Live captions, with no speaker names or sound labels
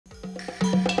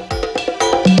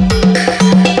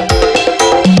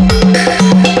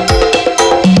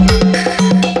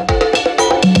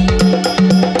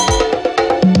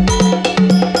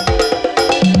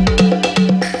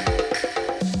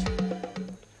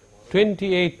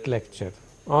28th lecture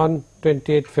on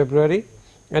 28th February,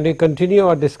 and we continue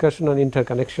our discussion on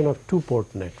interconnection of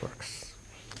two-port networks.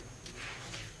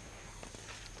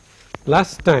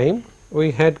 Last time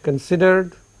we had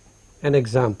considered an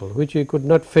example which we could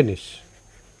not finish.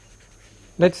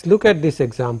 Let us look at this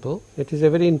example. It is a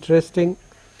very interesting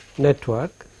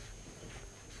network.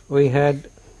 We had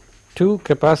two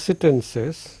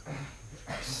capacitances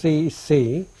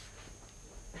CC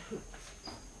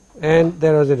and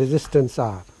there was a resistance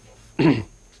R.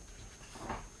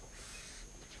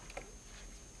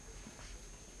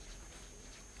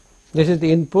 This is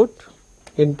the input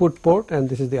port, and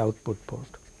this is the output port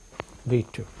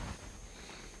V2.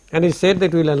 And he said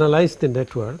that we will analyze the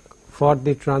network for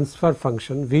the transfer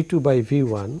function V2 by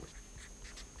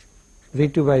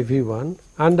V1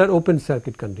 under open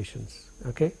circuit conditions,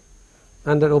 okay,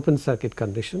 under open circuit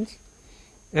conditions,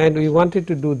 and we wanted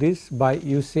to do this by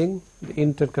using the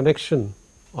interconnection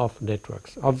of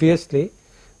networks. Obviously,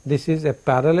 this is a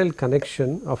parallel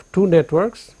connection of two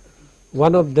networks.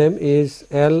 One of them is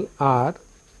LR.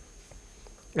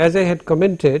 As I had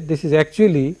commented, this is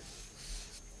actually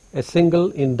a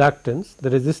single inductance. The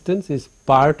resistance is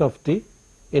part of the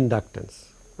inductance.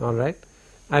 All right.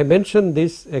 I mention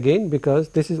this again because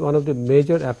this is one of the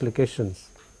major applications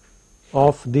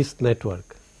of this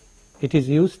network. It is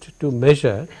used to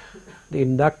measure the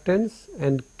inductance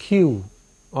and Q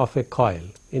of a coil,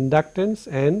 inductance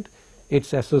and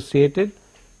its associated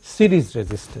series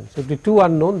resistance. If the two are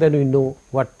known, then we know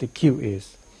what the Q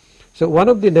is. So, one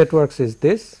of the networks is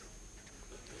this.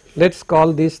 Let us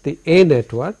call this the A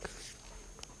network,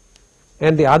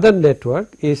 and the other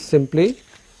network is simply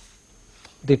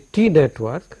the T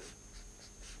network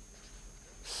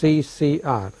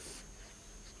CCR.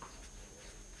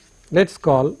 Let us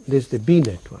call this the B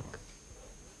network,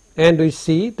 and we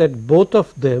see that both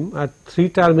of them are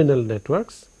 3-terminal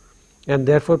networks, and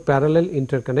therefore parallel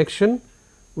interconnection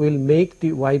will make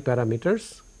the Y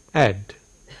parameters add.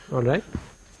 All right.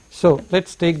 So, let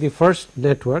us take the first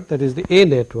network, that is the A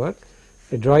network.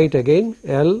 I draw it again,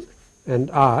 L and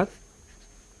R.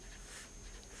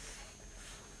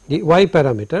 The Y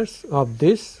parameters of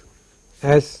this,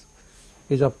 as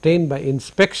is obtained by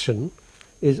inspection,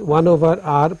 is 1 over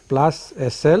R plus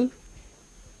SL,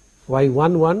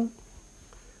 Y11,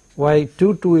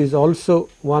 Y22 is also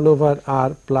 1 over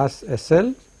R plus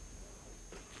SL,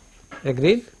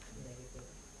 agreed?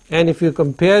 And if you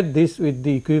compare this with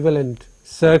the equivalent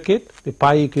circuit, the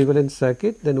pi equivalent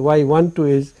circuit, then Y12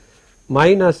 is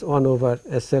minus 1 over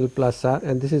SL plus R,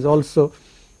 and this is also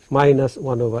minus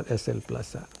 1 over SL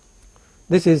plus R.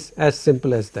 This is as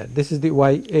simple as that. This is the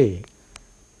YA.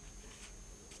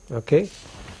 Okay.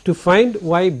 To find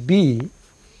YB,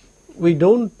 we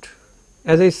don't,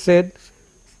 as I said,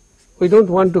 we don't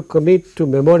want to commit to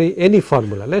memory any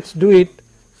formula. Let us do it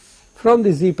from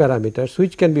the Z parameters,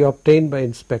 which can be obtained by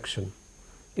inspection.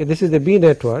 This is the B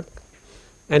network,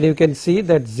 and you can see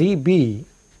that ZB,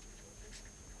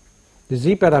 the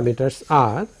Z parameters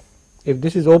are, if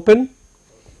this is open,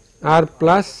 R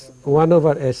plus 1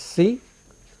 over SC.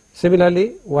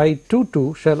 Similarly,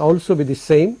 Y22 shall also be the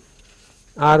same,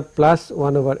 R plus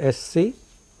 1 over SC,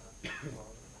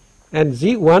 and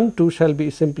Z12 shall be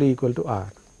simply equal to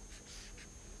R.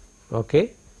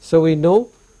 Okay. So, we know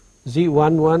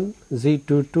Z11,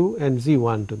 Z22 and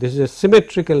Z12. This is a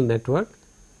symmetrical network.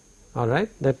 All right.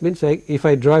 That means if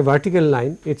I draw a vertical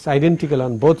line, it is identical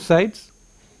on both sides.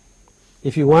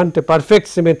 If you want a perfect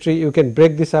symmetry, you can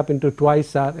break this up into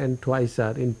twice R and twice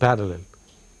R in parallel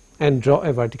and draw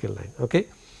a vertical line. Okay.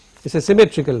 It is a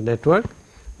symmetrical network.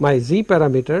 My Z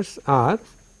parameters are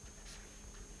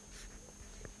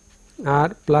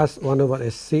R plus 1 over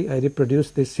SC. I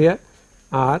reproduce this here,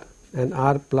 R and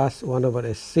R plus 1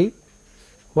 over SC.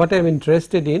 What I am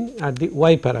interested in are the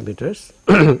Y parameters,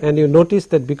 and you notice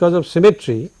that because of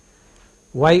symmetry,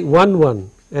 Y11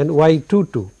 and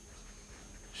Y22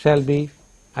 shall be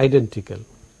identical,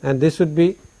 and this would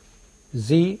be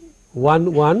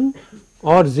Z11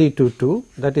 or Z22,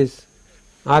 that is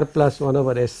R plus 1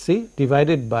 over SC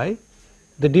divided by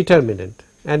the determinant,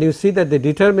 and you see that the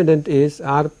determinant is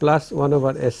R plus 1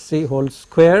 over SC whole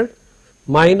squared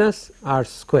minus R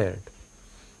squared,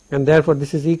 and therefore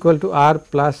this is equal to R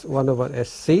plus 1 over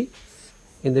SC.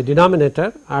 In the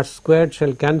denominator, R squared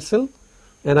shall cancel,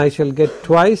 and I shall get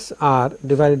twice R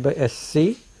divided by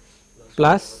SC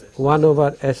plus 1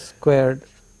 over S squared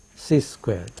C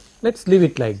squared. Let us leave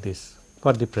it like this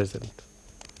for the present.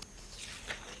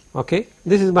 Okay.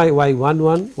 This is my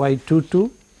Y11, Y22,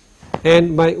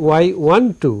 and my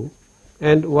Y12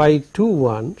 and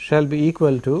Y21 shall be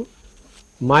equal to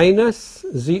minus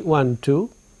Z12,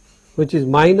 which is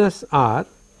minus R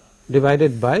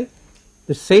divided by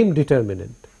the same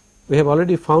determinant. We have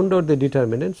already found out the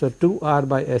determinant. So, 2r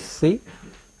by SC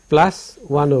plus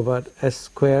 1 over S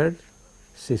squared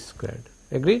C squared.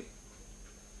 Agreed?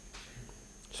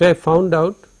 So, I found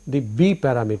out the B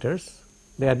parameters,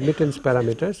 the admittance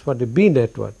parameters for the B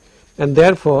network, and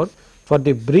therefore, for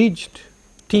the bridged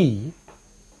T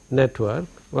network,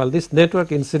 well, this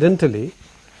network incidentally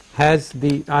has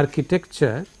the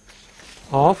architecture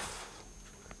of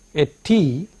a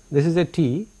T, this is a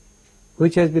T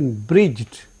which has been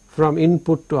bridged from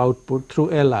input to output through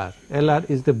LR. LR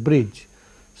is the bridge.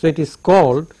 So, it is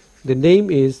called, the name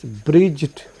is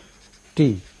bridged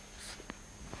T,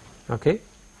 okay,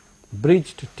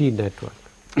 bridged T network.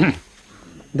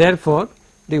 Therefore,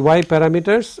 the Y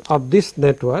parameters of this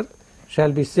network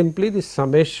shall be simply the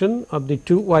summation of the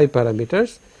two Y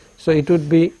parameters. So, it would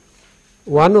be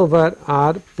 1 over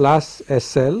R plus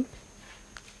SL,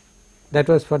 that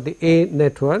was for the A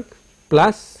network,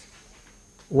 plus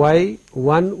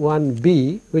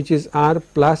Y11B, which is R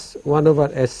plus 1 over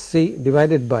SC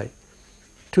divided by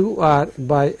 2R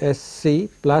by SC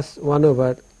plus 1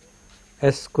 over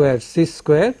S squared C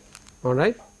squared, all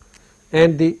right,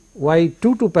 and the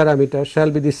Y22 parameter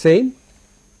shall be the same,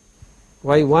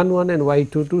 Y11 and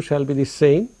Y22 shall be the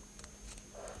same,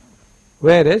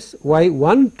 whereas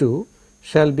Y12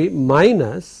 shall be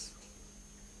minus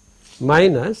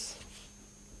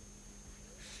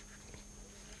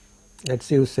let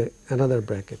us use another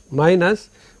bracket, minus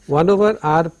 1 over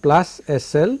R plus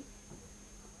SL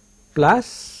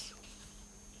plus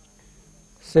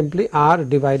simply R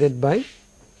divided by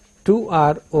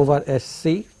 2R over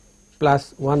SC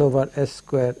plus 1 over S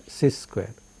square C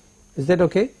square. Is that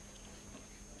okay?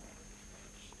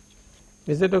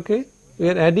 Is that okay? We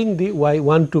are adding the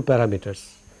Y12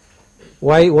 parameters.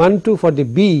 Y12 for the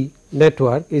B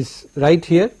network is right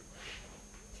here,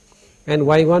 and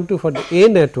Y12 for the A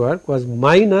network was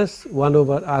minus 1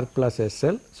 over R plus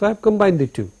SL. So, I have combined the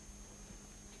two,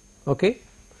 okay,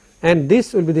 and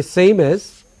this will be the same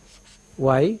as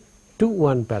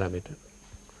Y21 parameter,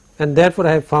 and therefore,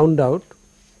 I have found out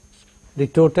the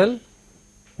total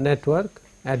network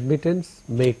admittance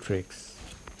matrix.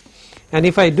 And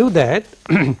if I do that,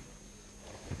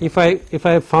 if I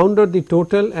have found out the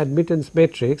total admittance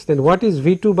matrix, then what is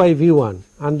V2 by V1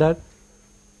 under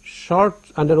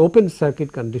under open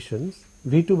circuit conditions?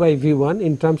 V2 by V1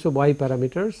 in terms of Y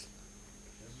parameters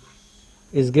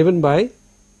is given by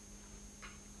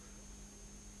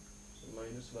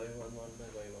minus Y11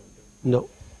 by Y12. No,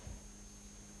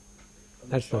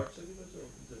 that's not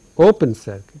open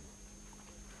circuit.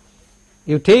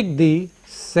 You take the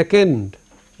second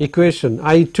equation,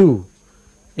 I2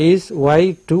 is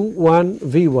Y21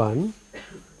 V1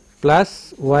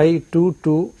 plus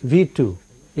Y22 V2.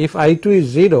 If I2 is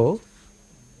 0,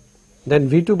 then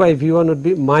V2 by V1 would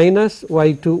be minus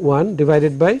Y21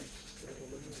 divided by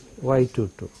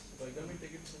Y22.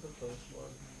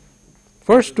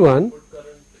 First one,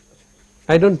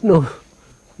 I don't know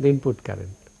the input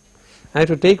current. I have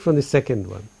to take from the second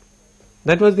one.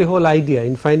 That was the whole idea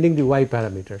in finding the Y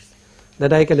parameters,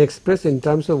 that I can express in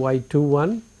terms of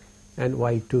Y21 and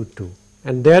Y22,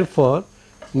 and therefore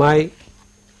my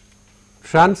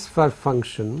transfer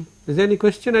function. Is there any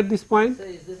question at this point? So,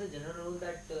 is this a general rule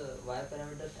that Y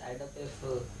parameters add up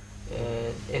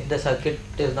if the circuit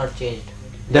is not changed?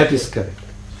 That is correct.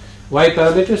 Y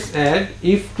parameters add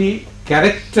if the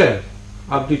character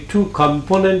of the two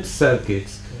component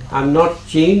circuits are not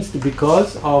changed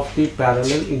because of the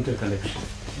parallel interconnection.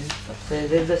 So,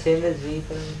 is it the same as Z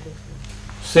parameters?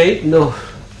 Say no.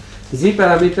 Z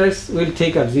parameters will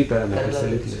take up Z parameters a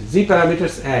little. Z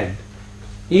parameters add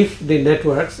if the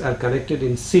networks are connected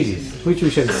in series, which we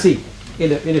shall see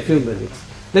in a few minutes.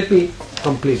 Let me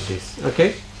complete this.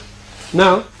 Okay.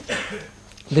 Now,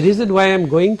 the reason why I am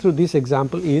going through this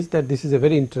example is that this is a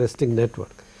very interesting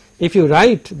network. If you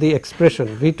write the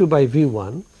expression V2 by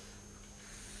V1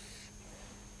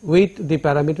 with the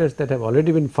parameters that have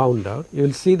already been found out, you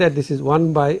will see that this is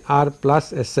 1 by R plus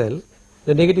SL.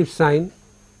 The negative sign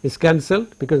is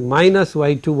cancelled because minus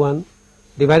Y21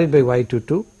 divided by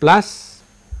Y22 plus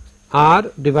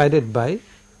R divided by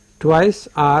twice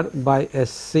R by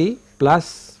SC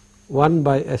plus 1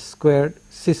 by S squared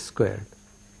C squared.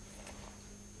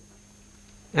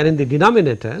 And in the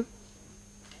denominator,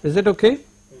 is that okay?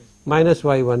 Minus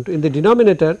Y12. In the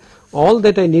denominator, all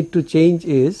that I need to change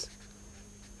is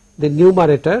the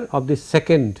numerator of the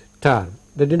second term.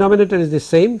 The denominator is the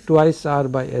same, twice R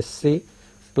by SC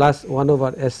plus 1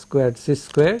 over S squared C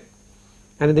squared,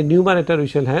 and in the numerator we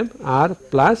shall have R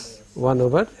plus 1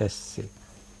 over SC.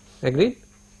 Agreed?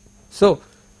 So,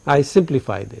 I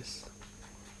simplify this.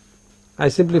 I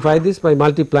simplify this by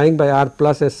multiplying by R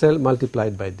plus SL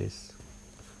multiplied by this.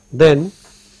 Then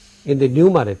in the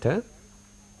numerator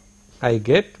I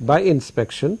get by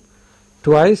inspection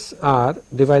twice R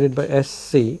divided by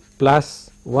SC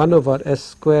plus 1 over S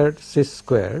squared C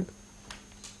squared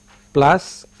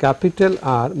plus capital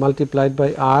R multiplied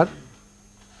by R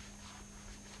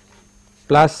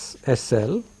plus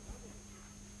SL,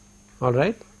 all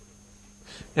right.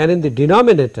 And in the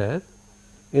denominator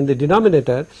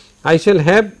I shall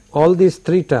have all these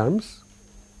three terms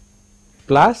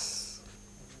plus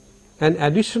an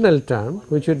additional term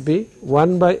which would be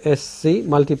 1 by SC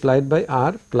multiplied by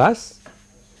R plus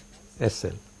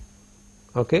SL.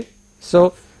 Okay.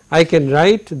 So, I can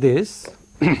write this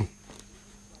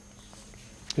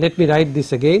let me write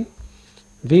this again.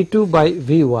 V2 by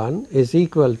V1 is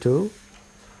equal to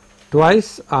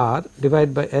twice R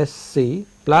divided by SC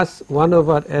plus 1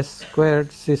 over S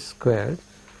squared C squared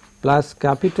plus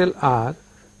capital R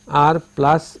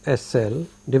plus SL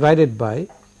divided by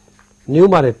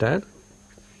numerator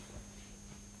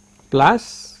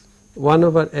plus 1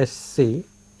 over SC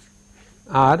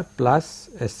R plus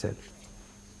SL.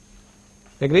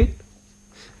 Agreed?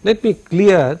 Let me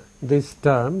clear these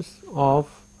terms of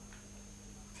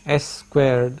S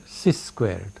squared C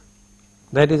squared.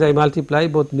 That is, I multiply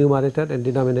both numerator and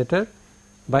denominator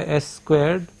by S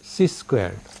squared C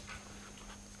squared.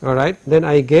 Alright, then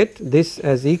I get this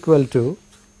as equal to,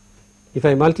 if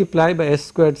I multiply by S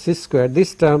squared C squared,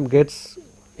 this term gets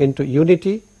into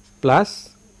unity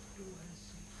plus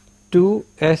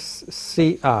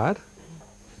 2SCR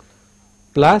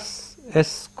plus S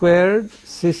squared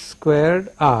C squared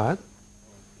R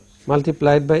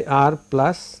multiplied by R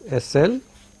plus SL,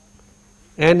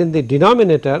 and in the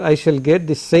denominator I shall get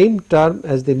the same term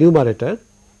as the numerator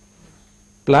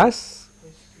plus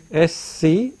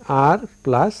SCR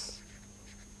plus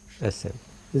SL.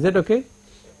 Is that okay?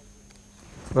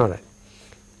 Alright.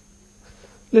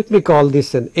 Let me call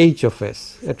this an H of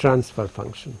S, a transfer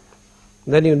function.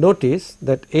 Then you notice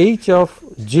that H of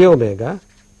j omega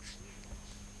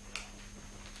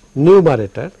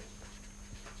numerator,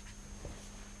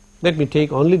 let me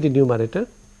take only the numerator,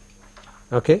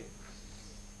 okay.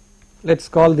 Let us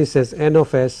call this as n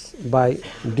of S by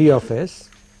d of S,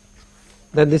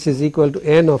 then this is equal to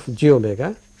n of j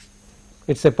omega.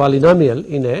 It is a polynomial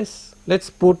in S. Let us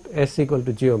put S equal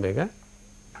to j omega.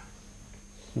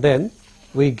 Then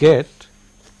we get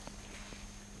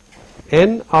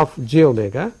n of j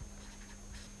omega,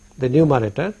 the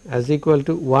numerator, as equal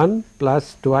to 1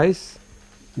 plus twice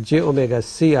j omega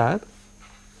CR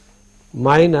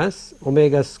minus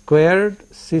omega squared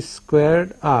C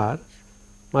squared R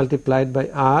multiplied by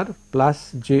R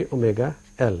plus j omega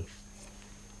L.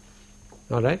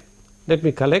 Alright. Let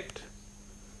me collect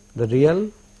the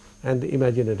real and the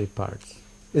imaginary parts.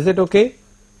 Is that okay?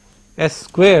 S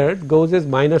squared goes as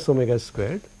minus omega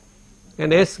squared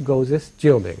and S goes as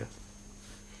j omega.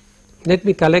 Let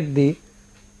me collect the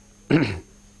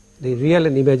the real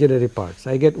and imaginary parts.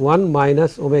 I get 1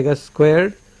 minus omega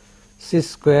squared C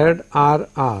squared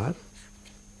RR,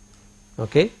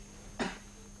 okay,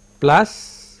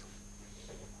 plus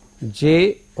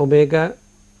j omega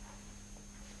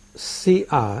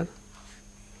CR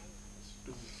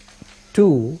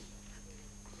 2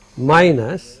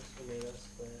 minus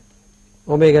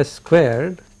omega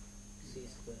squared,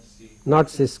 not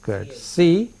C squared,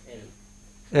 C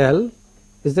L.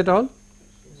 Is that all?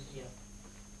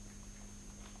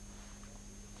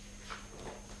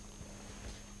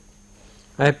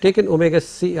 I have taken omega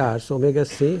CR, so omega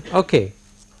C, okay,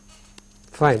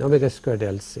 fine, omega squared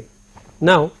LC.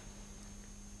 Now,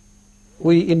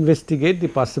 we investigate the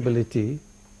possibility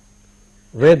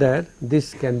whether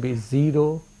this can be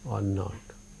 0 or not.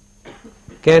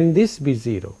 Can this be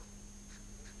 0?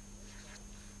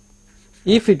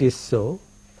 If it is so,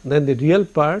 then the real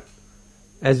part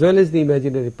as well as the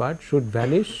imaginary part should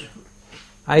vanish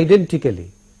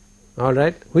identically,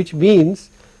 alright, which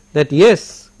means that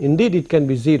yes, indeed it can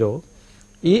be 0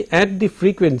 at the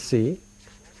frequency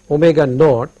omega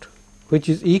naught, which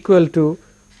is equal to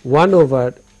 1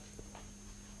 over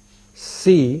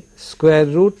C square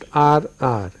root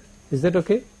RR. Is that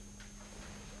okay?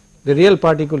 The real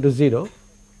part equal to 0.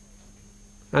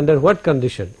 Under what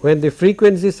condition? When the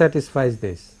frequency satisfies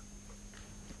this,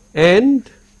 and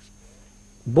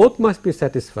both must be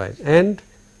satisfied, and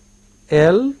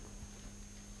L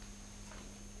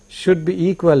should be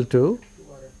equal to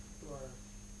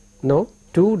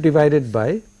 2 divided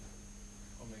by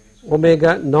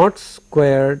omega naught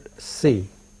squared C,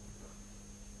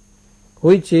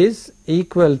 which is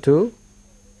equal to,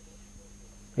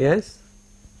 yes,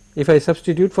 if I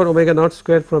substitute for omega naught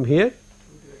squared from here,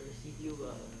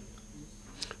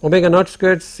 omega naught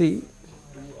squared C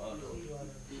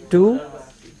 2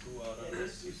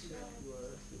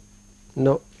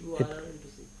 no it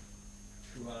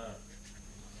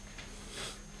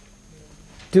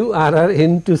 2 RR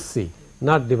into C,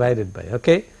 not divided by,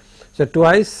 okay. So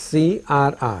twice C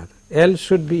RR, L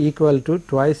should be equal to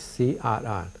twice C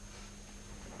RR,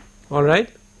 alright.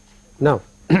 Now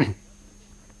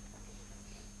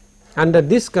under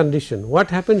this condition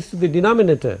what happens to the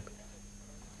denominator?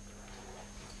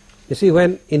 You see,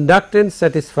 when inductance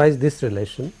satisfies this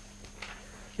relation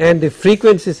and the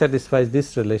frequency satisfies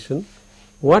this relation,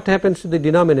 what happens to the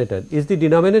denominator? Is the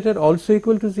denominator also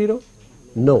equal to 0?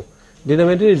 No.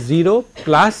 Denominator is 0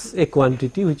 plus a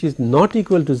quantity which is not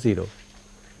equal to 0.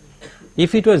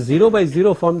 If it was 0 by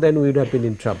 0 form, then we would have been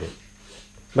in trouble,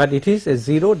 but it is a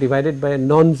 0 divided by a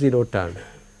non-zero term,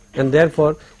 and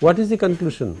therefore what is the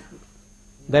conclusion?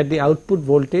 That the output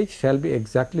voltage shall be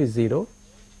exactly 0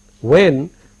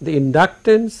 when the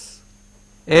inductance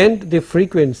and the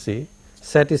frequency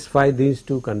satisfy these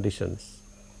two conditions,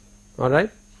 alright.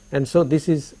 And so this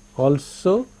is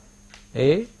also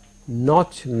a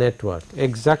notch network,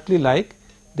 exactly like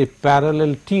the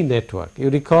parallel T network. You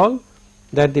recall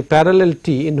that the parallel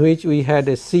T, in which we had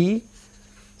a C,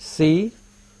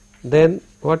 then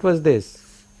what was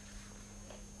this?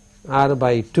 R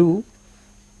by 2,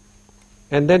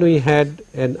 and then we had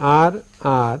an R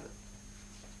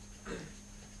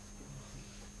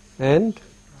and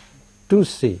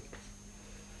 2C.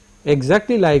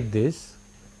 Exactly like this,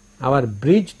 our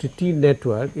bridged T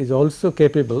network is also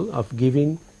capable of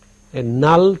giving a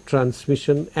null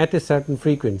transmission at a certain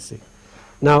frequency.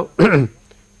 Now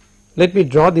let me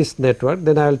draw this network,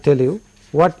 then I will tell you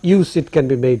what use it can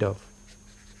be made of.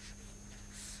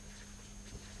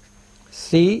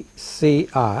 C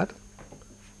R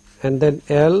and then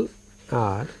L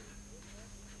R.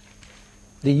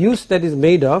 The use that is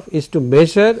made of is to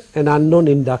measure an unknown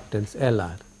inductance L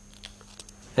R,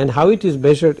 and how it is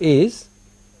measured is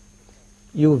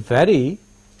you vary.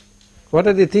 What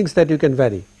are the things that you can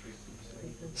vary?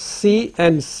 C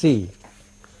and C,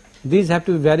 these have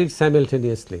to be varied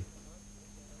simultaneously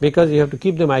because you have to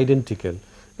keep them identical,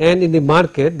 and in the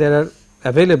market there are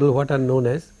available what are known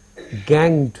as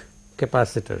ganged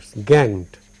capacitors,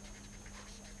 ganged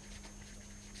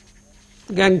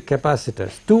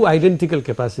capacitors, two identical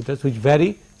capacitors which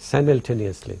vary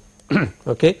simultaneously.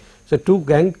 Okay, so two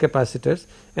ganged capacitors,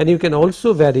 and you can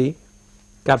also vary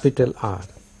capital R,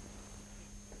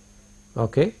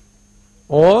 okay,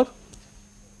 or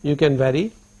you can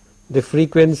vary the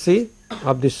frequency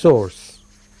of the source,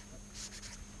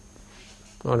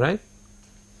 alright.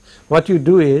 What you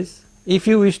do is, if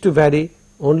you wish to vary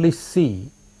only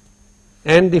C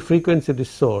and the frequency of the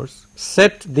source,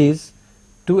 set these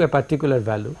to a particular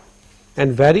value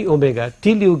and vary omega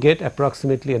till you get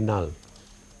approximately a null.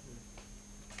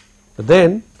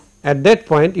 Then at that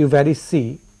point you vary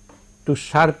C to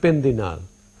sharpen the null,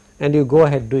 and you go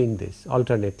ahead doing this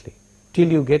alternately till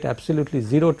you get absolutely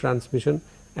 0 transmission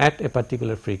at a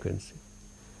particular frequency,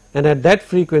 and at that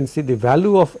frequency the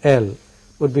value of L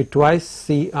would be twice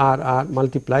CRR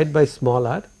multiplied by small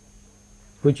r,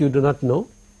 which you do not know,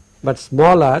 but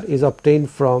small r is obtained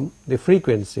from the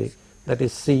frequency, that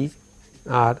is C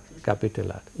R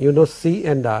capital R. You know C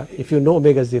and R. If you know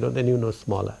omega 0, then you know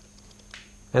small r,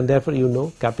 and therefore you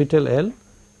know capital L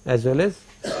as well as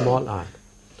small r.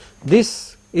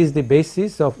 This is the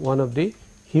basis of one of the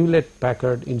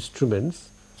Hewlett-Packard instruments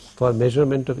for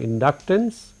measurement of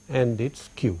inductance and its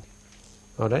Q,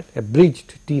 alright, a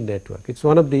bridged T network. It is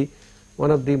one of the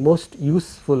most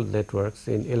useful networks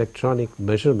in electronic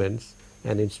measurements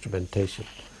and instrumentation,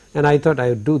 and I thought I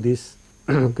would do this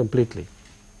completely.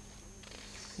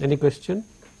 Any question?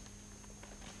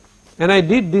 And I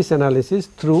did this analysis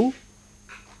through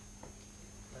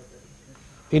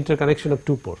interconnection of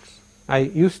two ports. I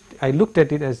looked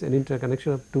at it as an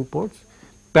interconnection of two ports,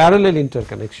 parallel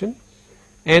interconnection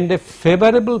and a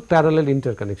favorable parallel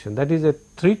interconnection, that is a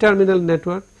 3-terminal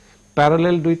network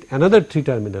parallel with another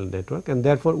 3-terminal network, and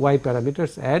therefore Y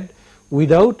parameters add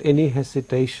without any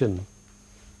hesitation,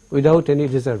 without any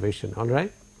reservation,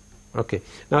 alright. Okay.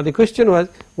 Now the question was,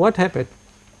 what happened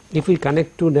if we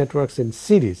connect two networks in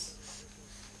series?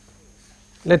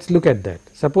 Let us look at that.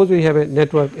 Suppose we have a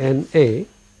network NA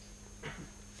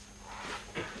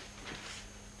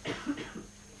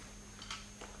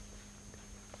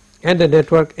and a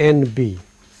network NB.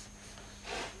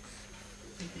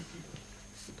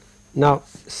 Now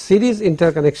series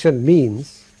interconnection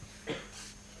means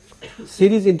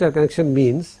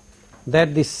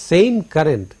that the same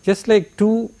current, just like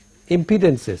two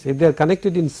impedances, if they are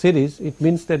connected in series, it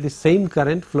means that the same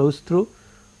current flows through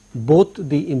both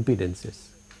the impedances.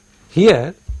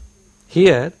 Here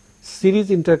series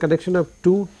interconnection of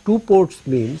two ports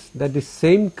means that the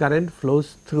same current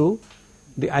flows through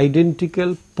the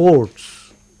identical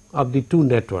ports of the two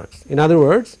networks. In other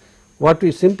words, what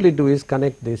we simply do is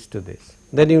connect this to this.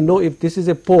 Then you know if this is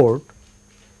a port,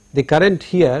 the current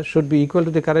here should be equal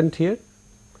to the current here,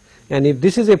 and if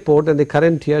this is a port, then the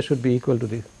current here should be equal to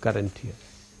the current here.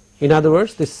 In other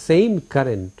words, the same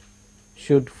current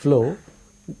should flow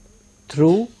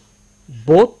through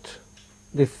both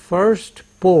the first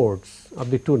ports of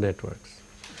the two networks.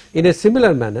 In a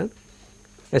similar manner,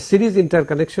 a series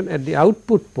interconnection at the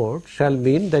output port shall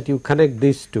mean that you connect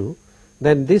these two,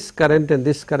 then this current and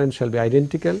this current shall be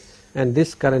identical, and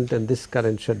this current and this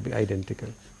current should be identical.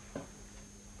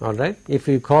 Alright, if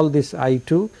you call this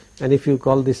I2 and if you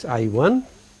call this I1,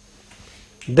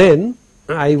 then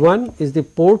I1 is the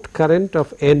port current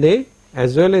of NA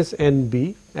as well as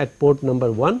NB at port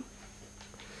number 1,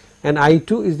 and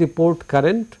I2 is the port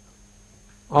current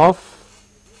of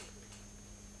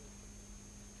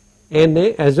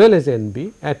NA as well as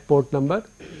NB at port number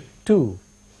 2.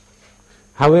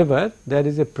 However, there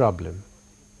is a problem.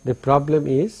 The problem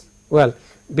is, well,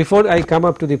 before I come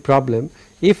up to the problem,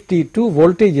 if the two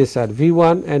voltages are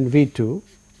V1 and V2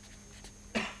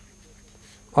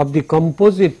 of the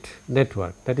composite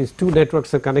network, that is two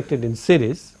networks are connected in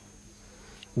series,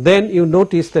 then you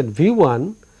notice that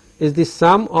V1 is the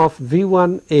sum of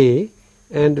V1A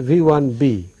and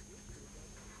V1B.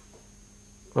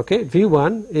 Okay,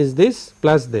 V1 is this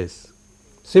plus this.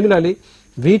 Similarly,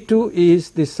 V2 is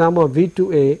the sum of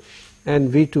V2A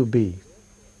and V2B.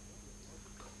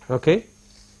 Okay,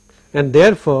 and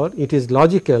therefore it is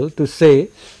logical to say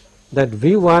that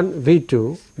V1,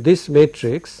 V2, this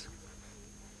matrix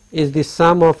is the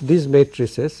sum of these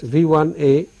matrices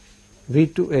V1A,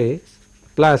 V2A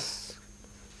plus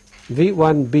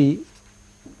V1B,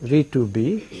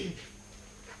 V2B,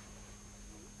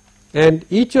 and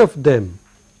each of them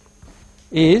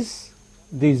is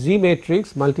the Z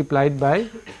matrix multiplied by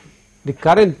the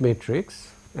current matrix,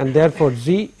 and therefore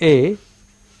ZA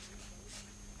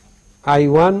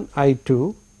I1,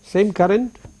 I2, same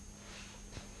current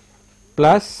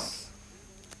plus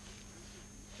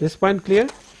this point clear,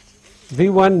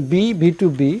 V1B,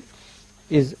 V2B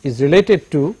is related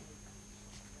to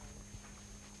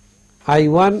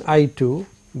I1, I2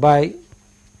 by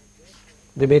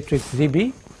the matrix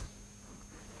ZB,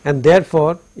 and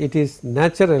therefore it is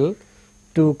natural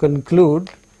to conclude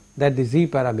that the Z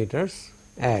parameters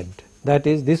add. That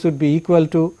is, this would be equal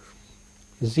to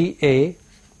ZA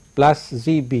plus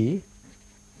ZB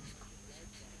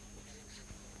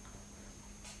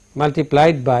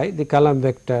multiplied by the column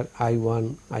vector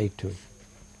I1, I2.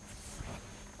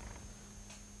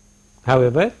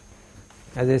 However,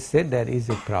 as I said, there is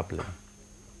a problem.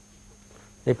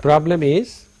 The problem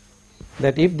is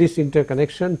that if this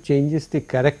interconnection changes the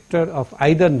character of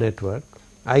either network,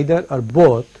 either or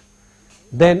both,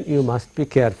 then you must be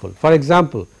careful. For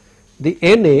example, the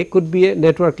NA could be a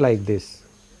network like this.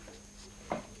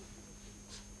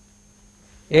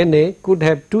 NA could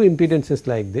have two impedances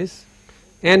like this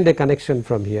and a connection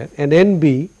from here, and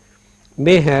NB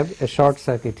may have a short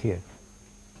circuit here.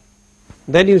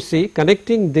 Then you see,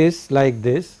 connecting this like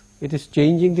this, it is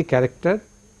changing the character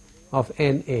of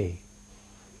NA,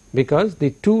 because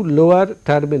the two lower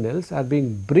terminals are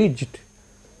being bridged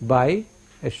by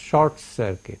a short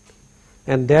circuit,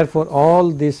 and therefore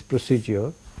all this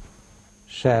procedure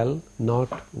shall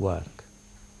not work.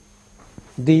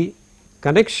 The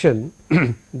connection,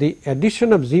 the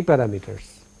addition of Z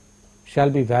parameters shall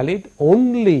be valid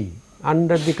only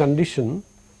under the condition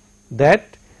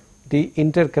that the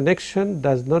interconnection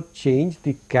does not change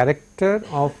the character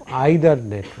of either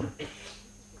network.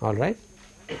 All right.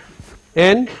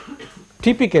 And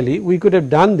typically we could have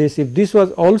done this if this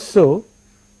was also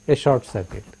a short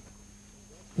circuit,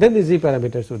 then the Z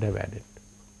parameters would have added,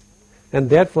 and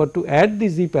therefore to add the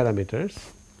Z parameters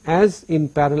as in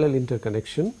parallel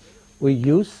interconnection we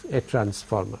use a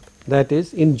transformer. That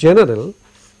is, in general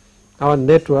our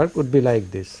network would be like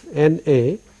this,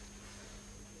 NA,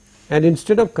 and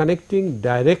instead of connecting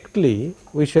directly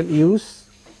we shall use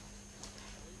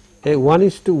a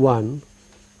 1:1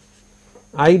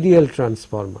 ideal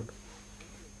transformer.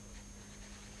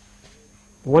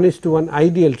 1:1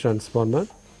 ideal transformer,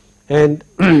 and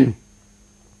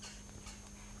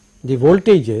the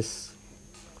voltages,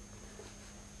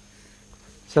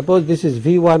 suppose this is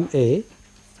V1A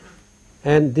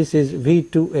and this is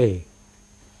V2A.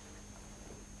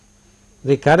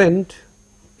 The current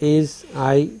is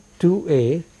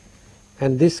I2A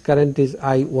and this current is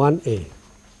I1A.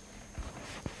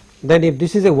 then if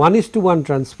this is a 1:1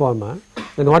 transformer,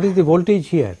 then what is the voltage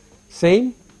here?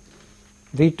 Same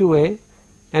V2A,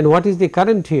 and what is the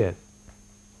current here?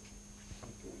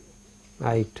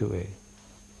 I2A.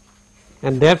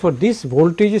 And therefore, these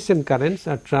voltages and currents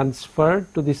are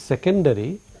transferred to the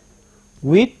secondary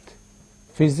with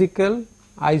physical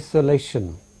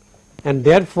isolation, and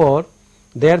therefore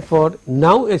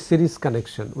now a series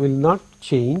connection will not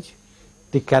change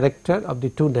the character of the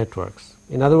two networks.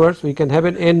 In other words, we can have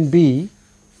an NB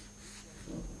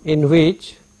in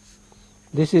which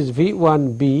this is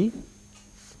V1B,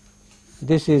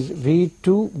 this is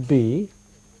V2B,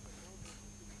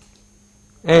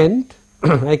 and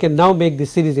I can now make the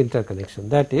series interconnection.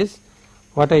 That is,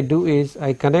 what I do is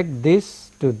I connect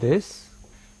this to this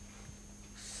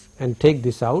and take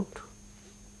this out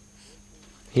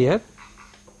here.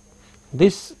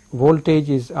 This voltage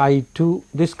is I2,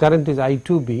 this current is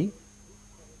I2B,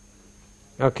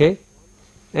 okay,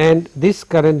 and this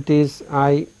current is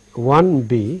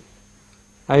I1B.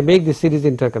 I make the series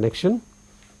interconnection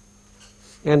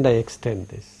and I extend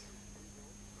this.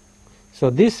 So,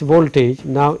 this voltage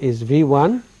now is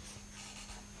V1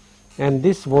 and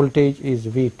this voltage is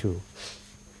V2,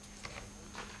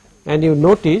 and you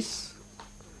notice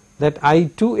that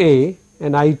I2A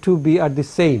and I2B are the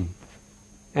same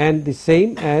and the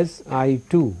same as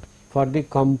I2 for the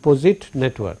composite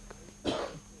network.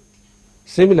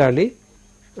 Similarly,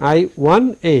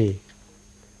 I1A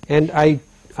and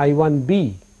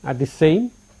I1B are the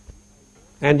same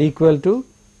and equal to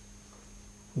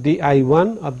the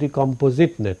I1 of the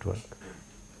composite network,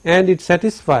 and it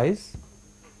satisfies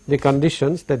the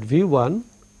conditions that V1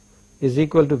 is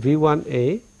equal to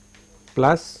V1A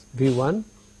plus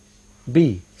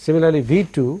V1B. Similarly,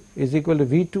 V2 is equal to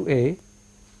V2A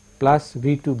plus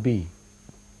V2B.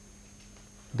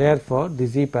 Therefore, the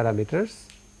Z parameters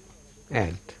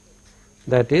add,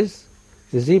 that is,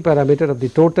 the Z parameter of the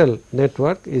total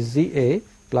network is ZA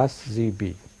plus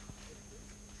ZB.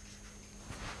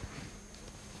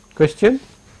 Question?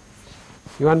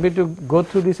 You want me to go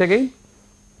through this again?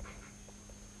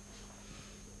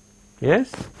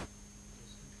 Yes?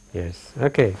 Yes,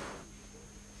 okay.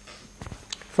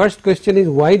 First question is,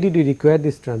 why did we require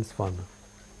this transformer?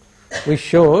 We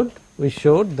showed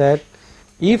that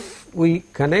if we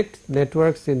connect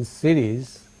networks in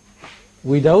series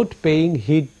without paying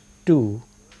heed to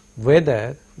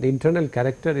whether the internal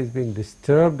character is being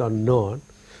disturbed or not,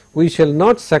 we shall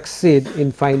not succeed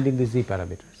in finding the Z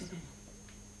parameters,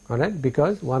 alright,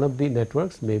 because one of the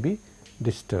networks may be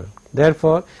disturbed.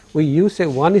 Therefore, we use a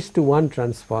 1:1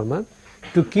 transformer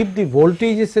to keep the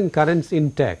voltages and currents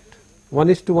intact,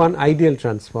 1:1 ideal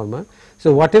transformer.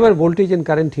 So, whatever voltage and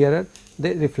current here are,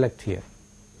 they reflect here.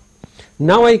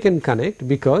 Now, I can connect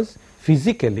because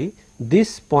physically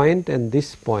this point and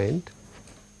this point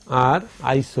are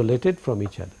isolated from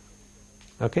each other.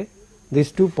 Okay?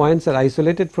 These 2 points are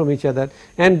isolated from each other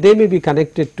and they may be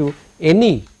connected to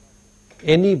any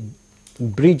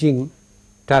bridging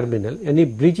terminal, any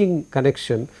bridging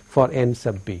connection for N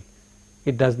sub B.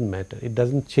 It does not matter, it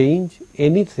does not change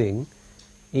anything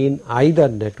in either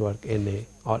network NA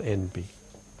or NB.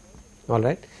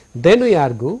 Alright. Then we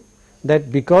argue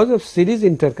that because of series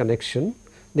interconnection,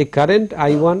 the current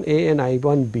I1A and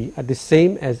I1B are the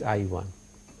same as I1.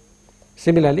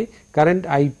 Similarly, current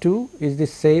I2 is the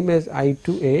same as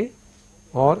I2A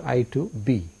or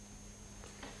I2B.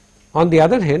 On the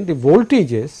other hand, the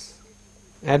voltages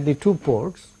at the 2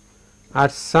 ports are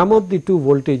sum of the 2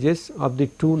 voltages of the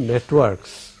 2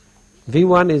 networks.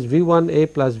 V1 is V1A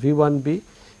plus V1B,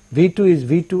 V2 is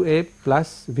V2A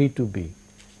plus V2B,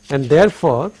 and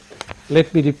therefore,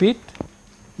 let me repeat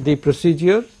the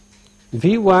procedure.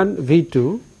 V1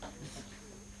 V2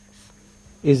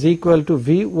 is equal to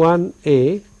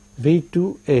V1A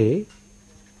V2A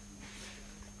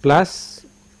plus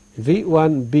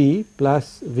V1B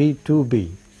plus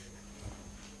V2B,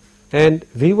 and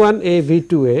V1A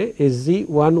V2A is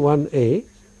Z11A,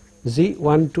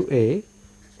 Z12A,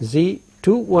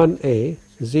 Z21A,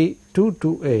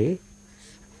 Z22A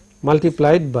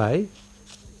multiplied by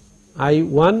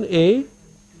I1A,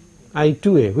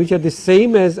 I2A, which are the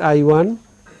same as I1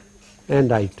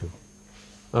 and I2.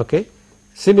 Okay.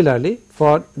 Similarly,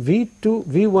 for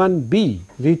V1B,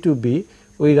 V2B,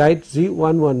 we write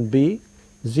Z11B,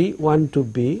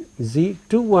 Z12B,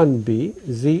 Z21B,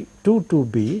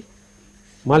 Z22B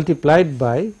multiplied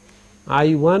by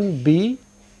I1B,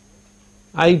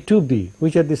 I2B,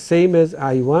 which are the same as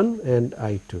I1 and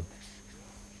I2.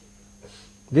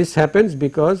 This happens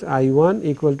because I1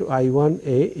 equal to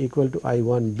I1A equal to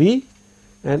I1B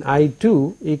and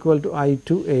I2 equal to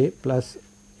I2A plus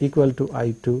equal to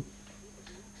I2B.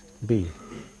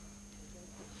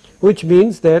 which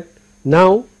means that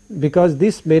now because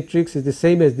this matrix is the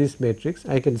same as this matrix,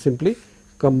 I can simply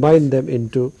combine them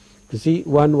into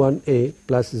Z11A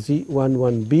plus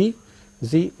Z11B,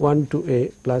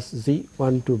 Z12A plus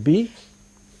Z12B,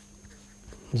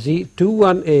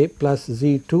 Z21A plus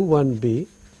Z21B,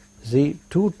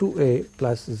 Z22A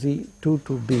plus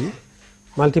Z22B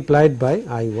multiplied by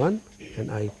I1 and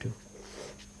I2,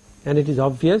 and it is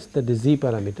obvious that the Z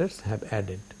parameters have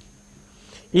added.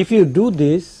 If you do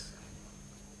this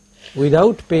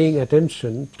without paying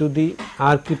attention to the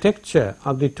architecture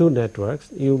of the two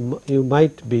networks, you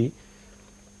might be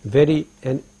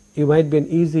an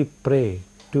easy prey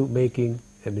to making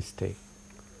a mistake.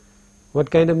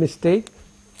 What kind of mistake?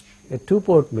 A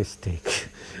two-port mistake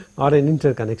or an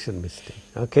interconnection mistake.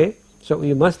 Okay, so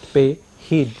you must pay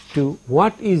heed to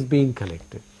what is being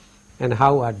connected and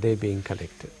how are they being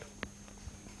connected.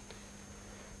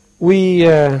 We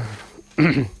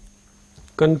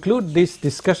conclude this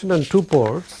discussion on two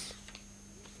ports,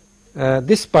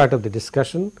 this part of the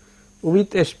discussion,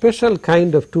 with a special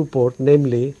kind of two port,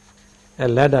 namely a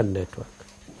ladder network.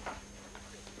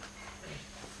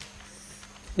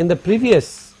 In the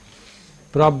previous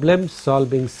problem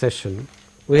solving session,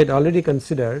 we had already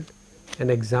considered an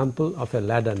example of a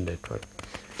ladder network,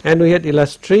 and we had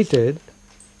illustrated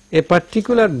a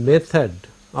particular method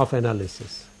of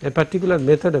analysis,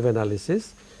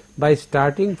 by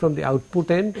starting from the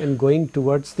output end and going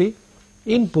towards the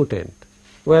input end.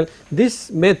 Well,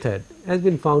 this method has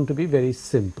been found to be very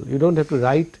simple. You don't have to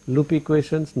write loop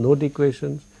equations, node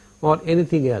equations or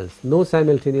anything else, no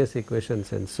simultaneous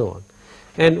equations and so on.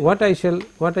 And what I shall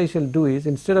do is,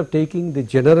 instead of taking the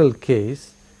general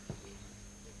case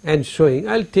and showing,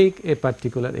 I will take a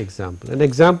particular example, an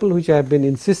example which I have been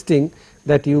insisting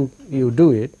that you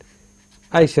do it.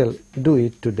 I shall do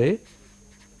it today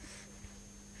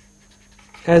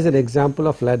as an example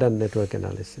of ladder network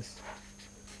analysis,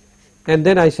 and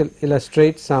then I shall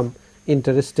illustrate some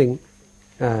interesting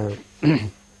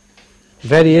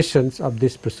variations of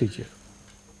this procedure.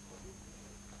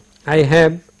 I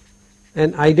have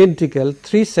an identical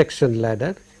 3-section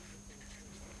ladder,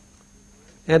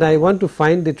 and I want to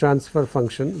find the transfer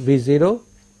function V0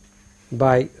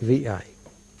 by Vi.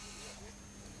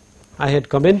 I had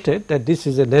commented that this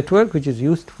is a network which is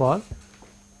used for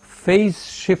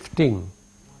phase shifting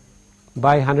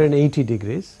by 180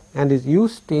 degrees and is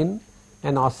used in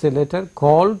an oscillator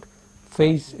called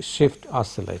phase shift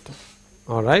oscillator.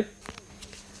 All right.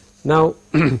 Now,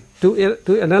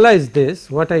 to analyze this,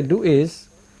 what I do is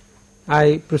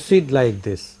I proceed like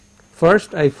this.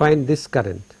 First, I find this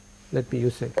current. Let me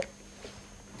use it.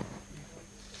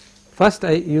 First,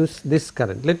 I use this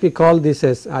current. Let me call this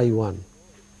as I1.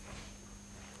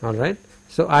 All right.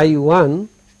 So, I1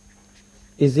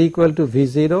 is equal to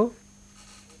V0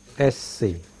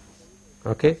 SC.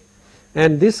 Okay.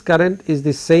 And this current is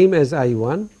the same as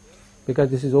I1 because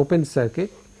this is open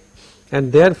circuit,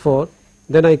 and therefore,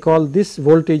 then I call this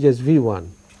voltage as V1.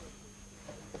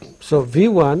 So,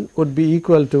 V1 would be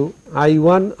equal to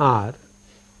I1R,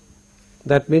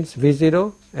 that means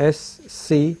V0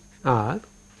 SCR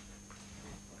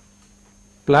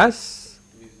plus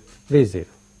V0.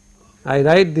 I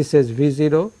write this as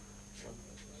V0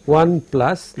 1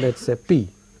 plus, let us say, P.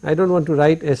 I do not want to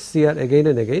write SCR again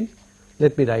and again,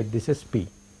 let me write this as P.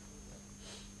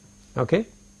 Okay.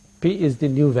 P is the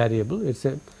new variable, it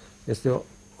is the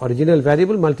original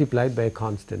variable multiplied by a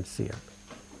constant CR.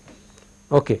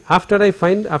 Okay. After I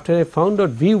found out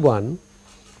V1,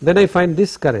 then I find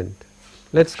this current.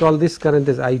 Let us call this current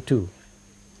as I2.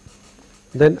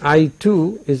 Then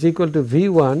I2 is equal to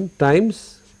V1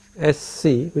 times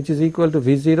SC, which is equal to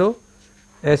V0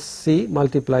 SC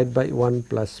multiplied by 1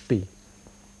 plus P.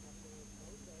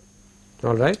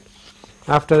 All right.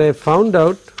 After I found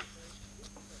out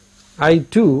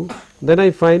I2, then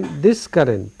I find this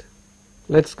current.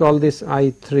 Let us call this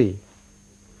I3.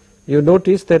 You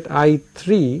notice that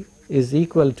I3 is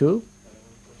equal to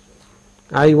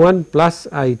I1 plus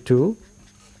I2,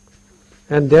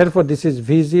 and therefore this is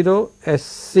V0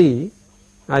 SC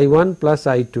I1 plus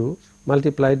I2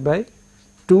 multiplied by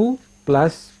 2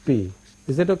 plus P.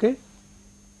 Is that okay?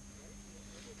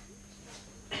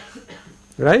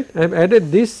 Right? I have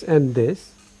added this and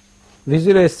this,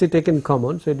 V0 SC taken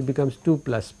common, so it becomes 2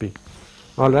 plus P.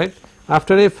 All right.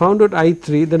 After I found out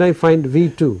I3, then I find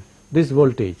V2, this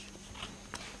voltage.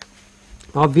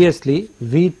 Obviously,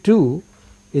 V2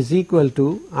 is equal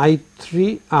to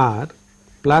I3R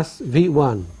plus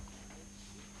V1,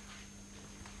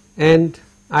 and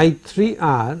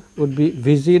I3R would be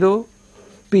V0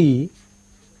 P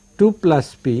 2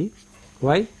 plus P.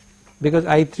 Why? Because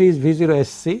I3 is V0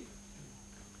 SC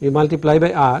you multiply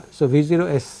by R, so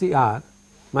V0 SCR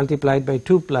multiplied by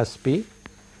 2 plus P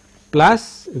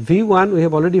plus V1 we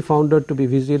have already found out to be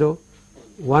V0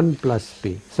 1 plus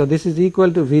P. So, this is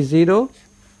equal to V0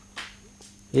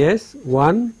 yes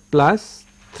 1 plus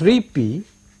 3P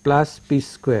plus P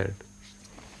squared.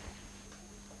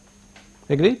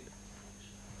 Agreed?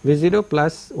 V0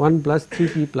 plus 1 plus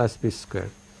 3P plus P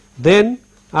squared. Then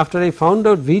after I found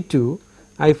out V2,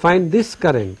 I find this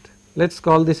current, let us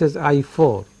call this as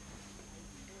I4.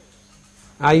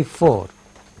 I4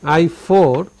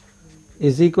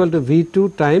 is equal to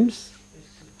V2 times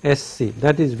SC,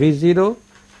 that is V0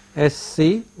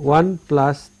 SC 1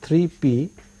 plus 3P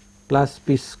plus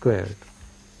P squared.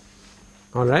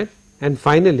 Alright, and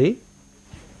finally,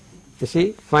 you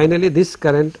see, finally this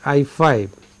current I5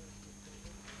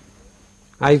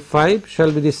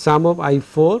 shall be the sum of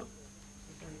I4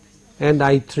 and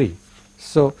I3.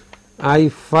 So,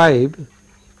 I5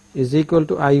 is equal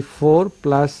to I4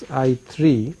 plus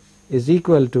I3 is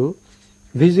equal to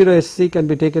V0 SC can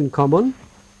be taken common.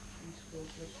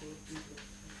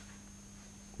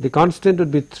 The constant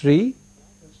would be 3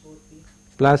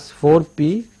 plus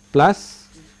 4P plus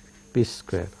P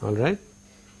square. Alright.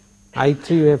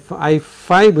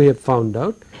 I5 we have found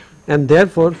out, and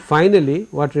therefore finally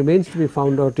what remains to be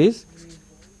found out is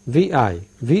VI.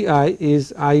 VI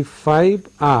is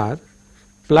I5R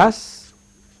plus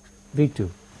V2.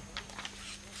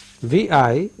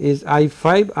 VI is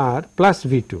I5R plus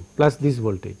V2 plus this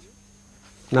voltage.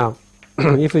 Now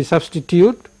if we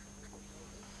substitute,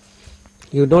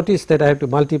 you notice that I have to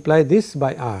multiply this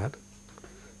by R.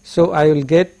 So I will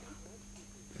get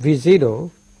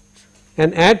V0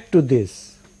 and add to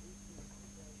this,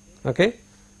 okay,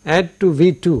 add to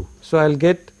V2. So I will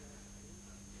get,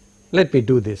 let me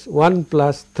do this, 1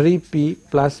 plus 3P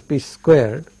plus P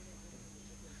squared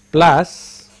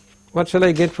plus, what shall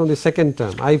I get from the second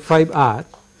term, I5R,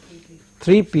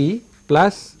 3P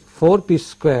plus 4P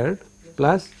squared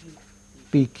plus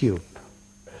P cubed.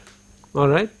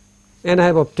 Alright, and I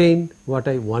have obtained what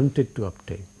I wanted to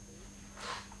obtain.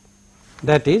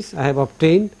 That is, I have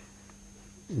obtained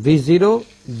V0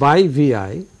 by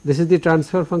Vi, this is the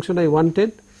transfer function I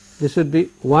wanted, this would be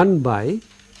 1 by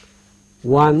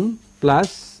 1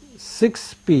 plus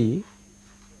 6P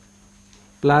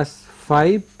plus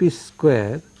 5P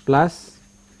square plus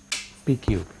P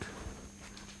cubed.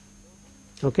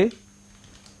 Okay.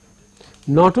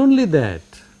 Not only that,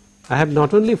 I have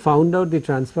not only found out the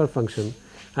transfer function,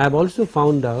 I have also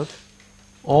found out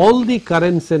all the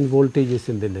currents and voltages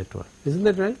in the network. Isn't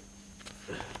that right?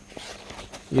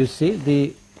 You see,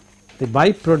 the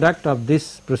byproduct of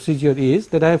this procedure is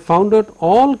that I have found out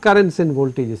all currents and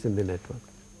voltages in the network.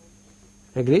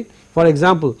 Agreed? For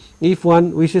example, if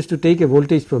one wishes to take a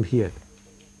voltage from here,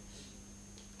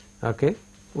 okay,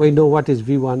 we know what is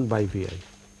V1 by Vi.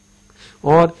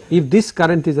 Or if this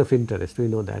current is of interest, we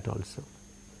know that also.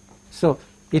 So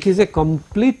it is a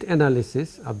complete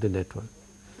analysis of the network.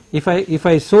 If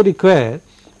I so require,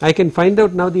 I can find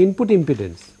out now the input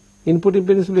impedance. Input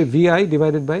impedance will be Vi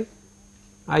divided by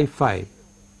I5,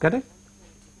 correct?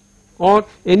 Or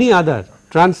any other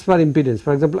transfer impedance,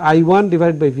 for example I1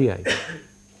 divided by Vi.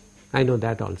 I know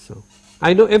that also.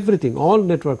 I know everything, all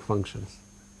network functions.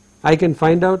 I can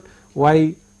find out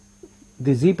why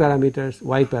the Z parameters,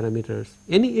 Y parameters,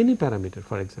 any parameter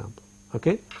for example.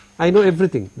 Okay, I know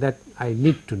everything that I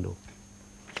need to know.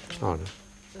 All right.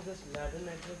 So this ladder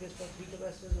network is for 3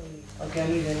 capacitors only, or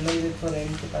can we generalize it for n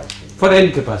capacitors? For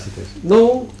n capacitors.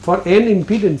 No, for n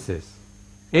impedances.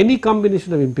 Any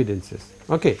combination of impedances.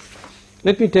 Okay.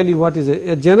 Let me tell you what is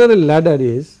a general ladder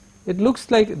is. It looks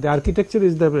like the architecture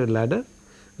is the ladder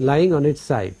lying on its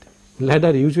side.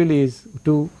 Ladder usually is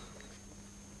two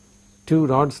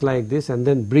rods like this and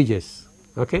then bridges.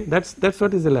 Okay, that's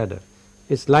what is the ladder.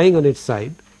 It's lying on its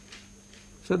side.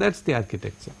 So that's the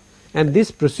architecture. And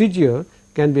this procedure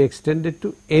can be extended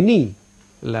to any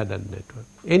ladder network.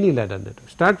 Any ladder network.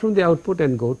 Start from the output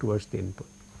and go towards the input.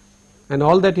 And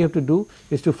all that you have to do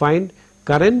is to find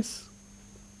currents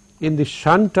in the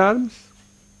shunt arms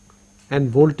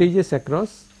and voltages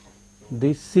across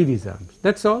the series arms.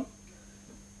 That's all.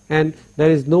 And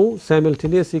there is no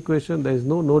simultaneous equation, there is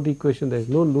no node equation, there is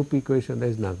no loop equation, there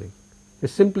is nothing.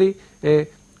 It's simply a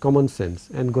common sense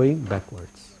and going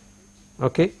backwards.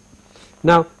 Okay.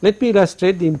 Now let me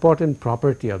illustrate the important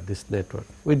property of this network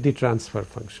with the transfer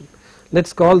function. Let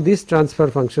us call this transfer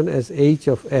function as h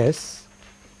of s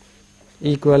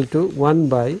equal to 1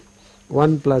 by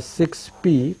 1 plus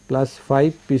 6p plus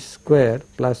 5p square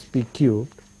plus p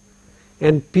cubed,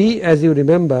 and p, as you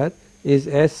remember, is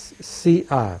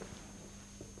SCR.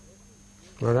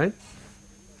 All right.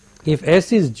 if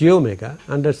S is j omega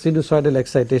under sinusoidal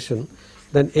excitation,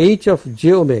 then H of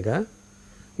j omega,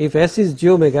 if S is j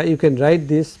omega, you can write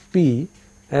this P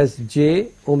as j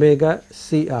omega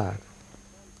CR,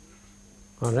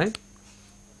 alright.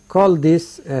 Call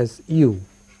this as U,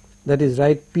 that is,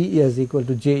 write P as equal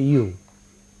to j U.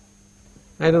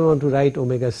 I do not want to write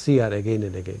omega CR again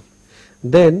and again.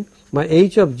 Then my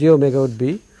H of j omega would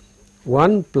be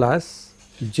 1 plus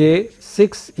j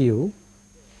 6 U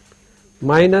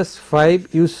minus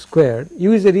 5 U squared.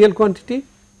 U is a real quantity?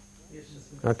 Yes,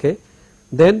 okay.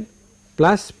 Then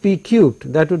plus P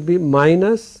cubed, that would be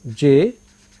minus j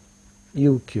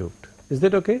U cubed. Is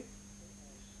that okay?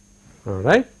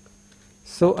 Alright.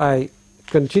 So I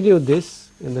continue this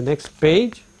in the next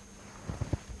page.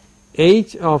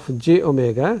 H of j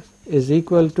omega is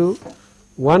equal to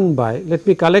 1 by, let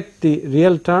me collect the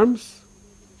real terms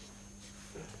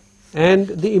and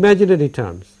the imaginary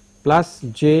terms, plus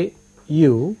j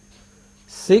U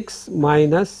 6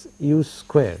 minus U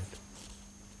squared.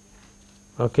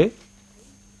 Okay.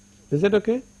 Is that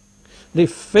okay? The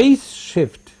phase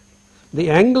shift, the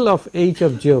angle of H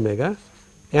of j omega,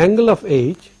 angle of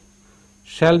H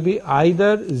shall be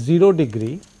either 0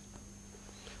 degree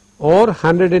or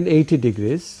 180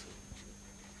 degrees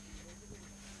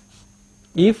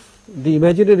if the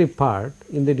imaginary part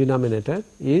in the denominator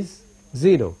is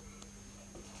 0.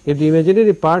 If the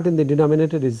imaginary part in the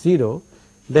denominator is 0,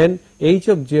 then H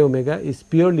of j omega is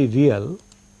purely real.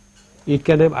 It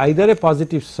can have either a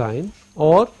positive sign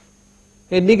or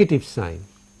a negative sign.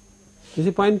 Is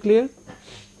the point clear?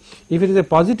 If it is a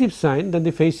positive sign, then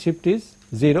the phase shift is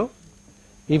 0.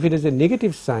 If it is a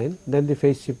negative sign, then the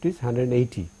phase shift is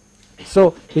 180.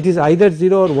 So it is either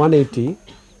 0 or 180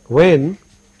 when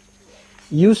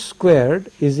U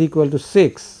squared is equal to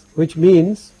 6, which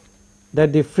means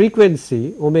that the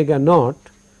frequency omega naught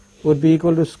would be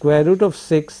equal to square root of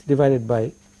 6 divided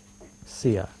by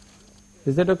CR.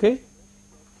 Is that okay?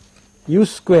 U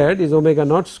squared is omega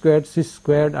naught squared C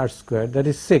squared R squared, that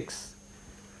is 6.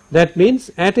 That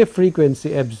means at a frequency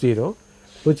f0,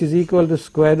 which is equal to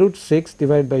square root 6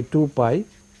 divided by 2 pi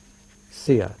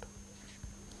CR.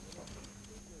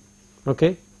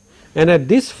 Okay. And at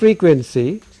this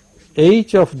frequency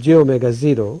H of j omega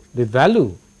 0, the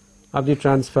value of the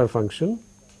transfer function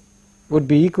would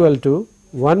be equal to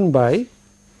 1 by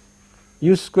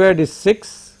U squared is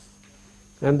 6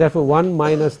 and therefore 1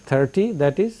 minus 30,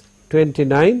 that is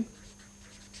 29,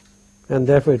 and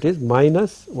therefore it is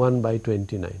minus 1 by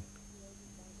 29.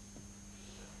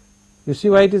 You see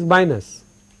why it is minus?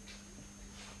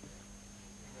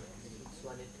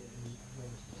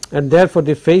 And therefore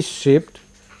the phase shift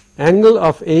angle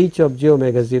of H of j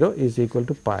omega 0 is equal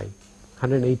to pi,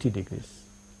 180 degrees.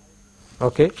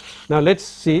 Okay. Now let us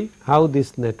see how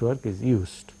this network is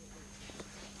used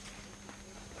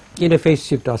in a phase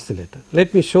shift oscillator.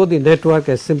 Let me show the network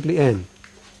as simply N.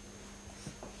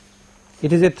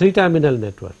 It is a 3-terminal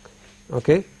network.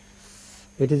 Okay.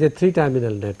 It is a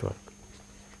 3-terminal network,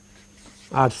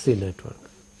 RC network.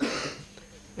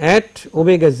 At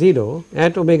omega 0,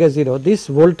 this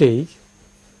voltage,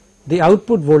 the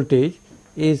output voltage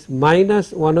is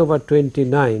minus 1 over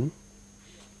 29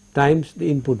 times the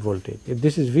input voltage. If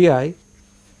this is Vi,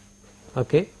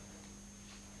 okay.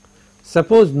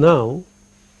 Suppose now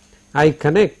I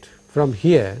connect from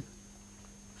here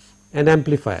an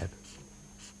amplifier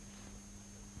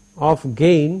of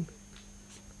gain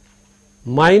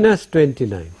minus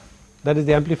 29, that is,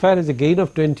 the amplifier has a gain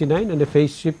of 29 and a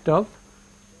phase shift of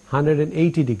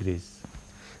 180 degrees.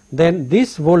 Then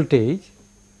this voltage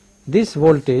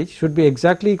should be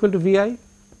exactly equal to Vi.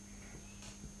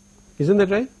 Isn't that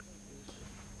right?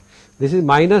 This is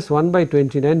minus 1 by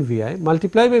 29 Vi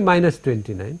multiplied by minus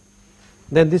 29,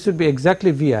 then this would be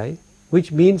exactly Vi,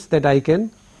 which means that I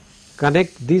can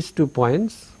connect these 2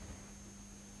 points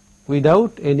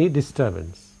without any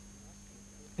disturbance,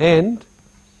 and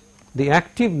the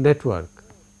active network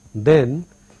then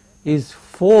is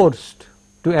forced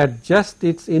to adjust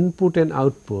its input and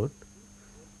output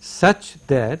such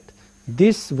that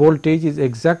this voltage is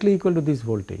exactly equal to this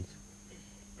voltage,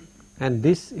 and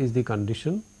this is the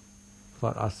condition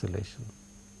for oscillation.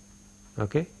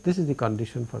 Okay. This is the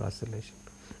condition for oscillation,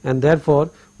 and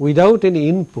therefore without any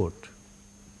input,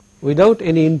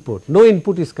 no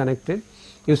input is connected,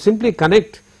 you simply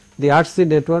connect the RC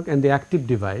network and the active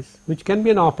device, which can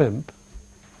be an op amp.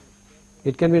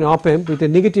 It can be an op amp with a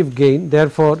negative gain.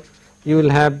 Therefore you will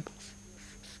have,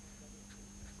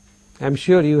 I am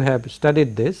sure you have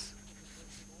studied this,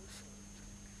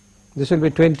 this will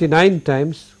be 29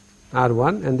 times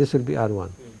R1 and this will be R1,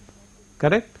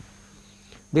 correct?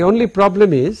 The only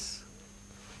problem is,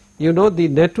 you know, the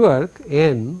network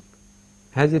N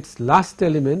has its last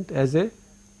element as a,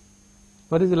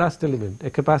 what is the last element? A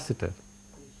capacitor.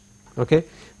 Okay.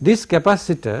 This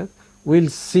capacitor will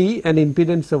see an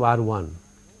impedance of R1.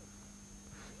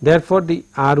 Therefore, the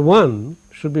R1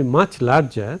 should be much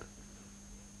larger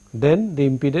than the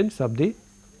impedance of the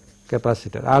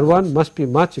capacitor. R1 must be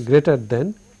much greater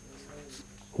than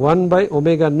 1 by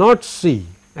omega naught C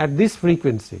at this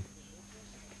frequency.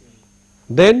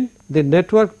 Then the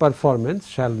network performance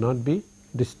shall not be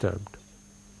disturbed.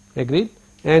 Agreed?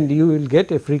 And you will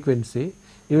get a frequency,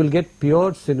 you will get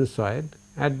pure sinusoid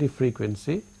at the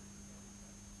frequency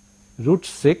root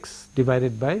 6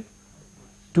 divided by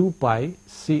 2 pi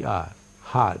CR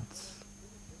hertz.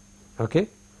 Okay?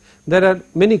 There are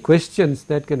many questions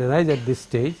that can arise at this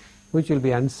stage which will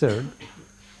be answered,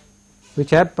 which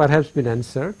have perhaps been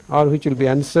answered or which will be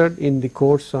answered in the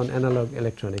course on analog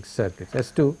electronic circuits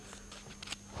as to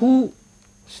who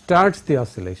starts the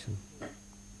oscillation.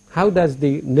 How does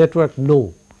the network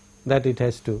know that it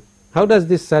has to, how does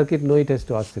this circuit know it has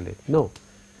to oscillate? No,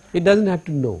 it does not have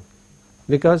to know,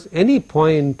 because any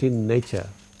point in nature,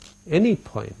 any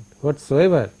point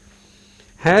whatsoever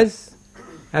has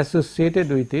associated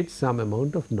with it some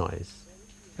amount of noise.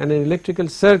 And in electrical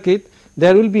circuit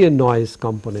there will be a noise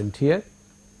component here,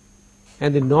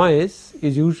 and the noise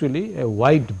is usually a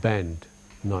wide band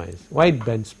noise, wide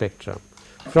band spectrum,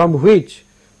 from which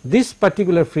this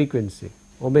particular frequency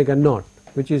omega naught,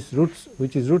 which is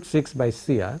root 6 by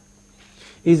CR,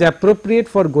 is appropriate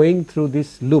for going through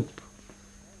this loop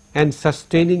and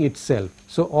sustaining itself.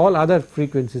 So all other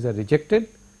frequencies are rejected,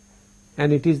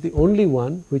 and it is the only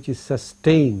one which is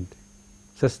sustained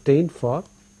for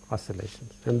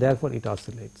oscillations, and therefore it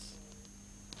oscillates.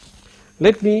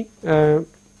 Let me tell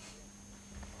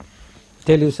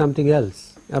you something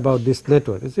else about this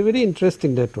network. It is a very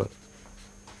interesting network.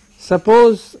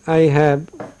 Suppose I have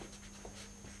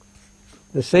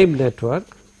the same network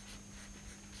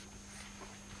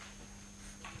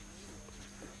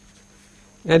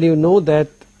and you know that,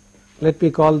 let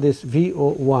me call this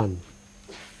VO1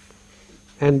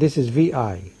 and this is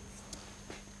VI.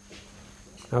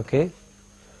 Okay.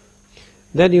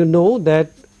 Then you know that,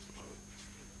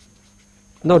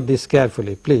 note this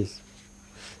carefully please,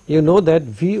 you know that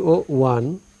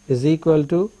VO1 is equal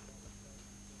to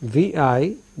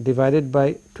VI divided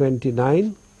by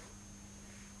 29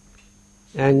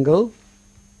 angle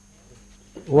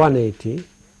 180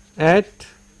 at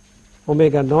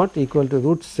omega naught equal to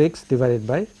root 6 divided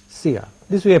by CR.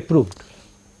 This we have proved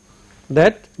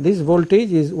that this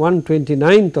voltage is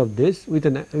 1/29th of this with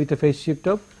a phase shift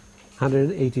of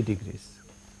 180 degrees.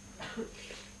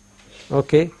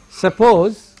 Okay.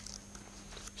 Suppose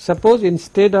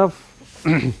instead of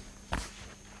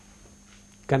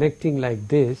connecting like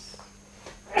this,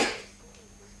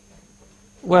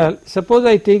 well, suppose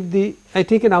I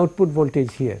take an output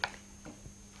voltage here.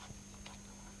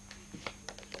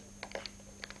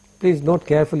 Please note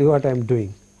carefully what I am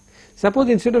doing. Suppose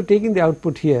instead of taking the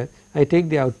output here, I take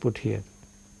the output here,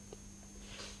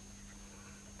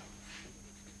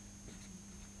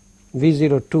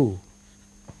 V02,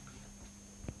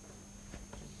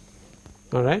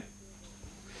 all right.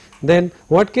 Then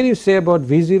what can you say about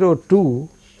V02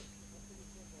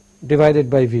 divided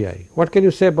by Vi? What can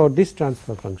you say about this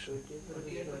transfer function?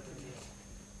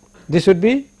 This would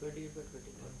be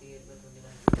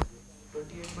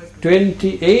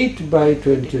 28 by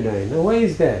 29. Now why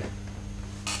is that?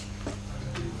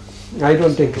 I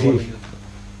don't agree.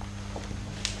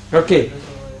 Okay,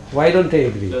 why don't I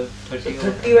agree?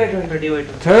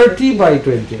 30 by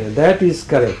 29, that is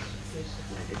correct.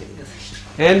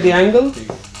 And the angle?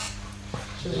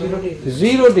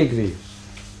 0 degree.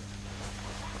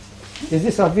 Is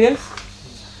this obvious?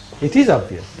 It is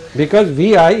obvious, because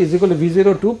Vi is equal to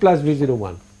V02 plus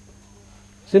V01,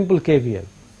 simple KVL.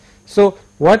 So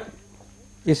what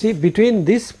you see, between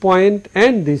this point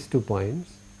and these 2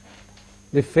 points,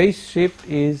 the phase shift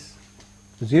is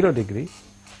 0 degree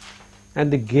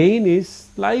and the gain is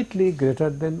slightly greater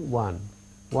than 1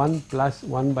 plus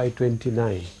 1 by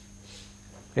 29.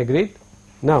 Agreed?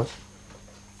 Now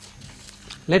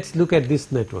let us look at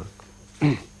this network.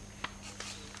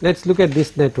 Let us look at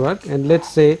this network and let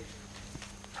us say,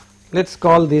 let us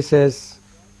call this as,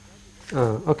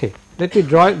 okay, let me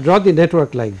draw the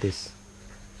network like this,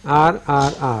 R,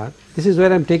 R, R. This is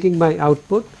where I am taking my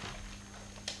output,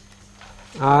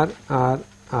 R, R,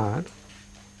 R,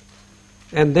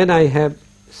 and then I have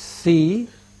C,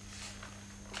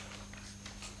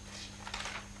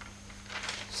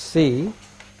 C,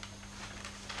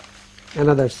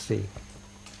 another C.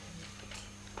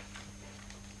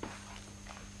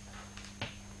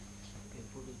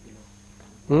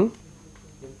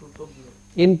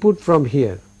 input from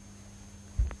here,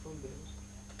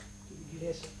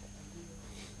 Yes, sir.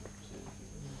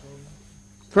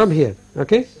 from here,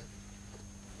 okay,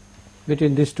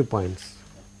 between these 2 points,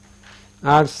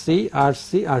 RC,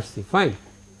 RC, RC, fine.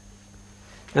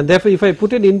 And therefore, if I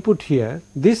put an input here,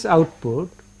 this output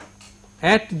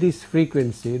at this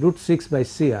frequency root 6 by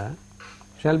CR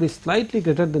shall be slightly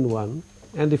greater than 1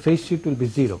 and the phase shift will be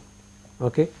 0.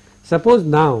 Okay. Suppose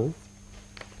now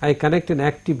I connect an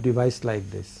active device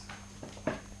like this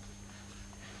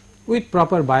with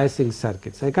proper biasing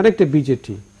circuits. I connect a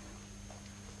BJT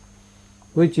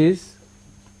which is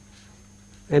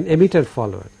an emitter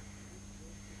follower.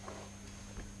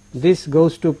 This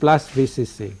goes to plus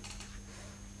VCC.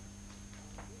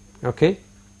 Okay.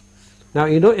 Now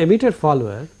you know emitter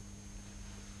follower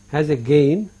has a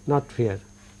gain not here.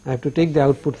 I have to take the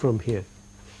output from here.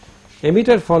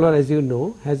 Emitter follower, as you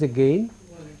know, has a gain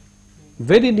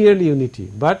very nearly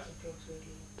unity, but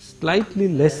slightly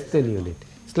less than unity.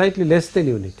 Slightly less than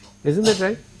unity. Isn't that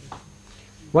right?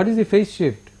 What is the phase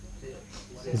shift?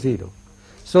 0.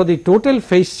 So the total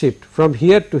phase shift from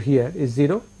here to here is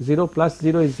 0. 0 plus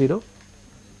 0 is 0,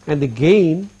 and the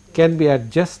gain can be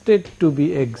adjusted to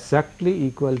be exactly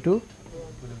equal to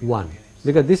 1,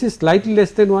 because this is slightly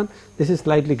less than 1, this is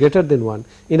slightly greater than 1.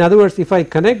 In other words, if I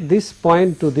connect this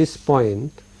point to this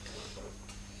point,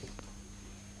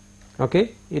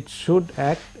 okay, it should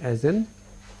act as an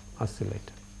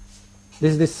oscillator.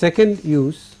 This is the second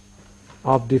use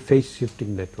of the phase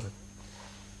shifting network.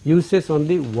 Uses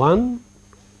only one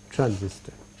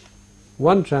transistor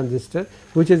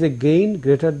which has a gain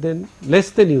greater than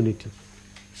less than unity.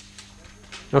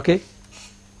 Okay.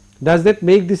 Does that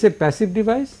make this a passive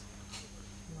device?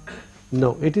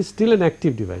 No, it is still an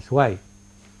active device. Why?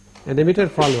 An emitter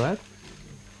follower,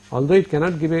 although it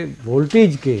cannot give a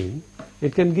voltage gain,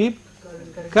 it can give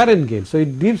current gain. So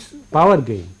it gives power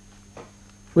gain,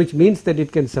 which means that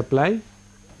it can supply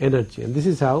energy, and this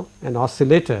is how an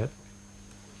oscillator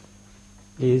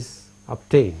is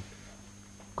obtained.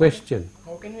 Question.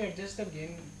 How can we adjust the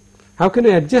gain? How can I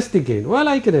adjust the gain? Well,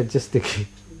 I can adjust the gain.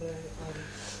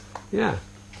 Yeah,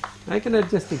 I can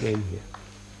adjust the gain here.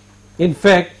 In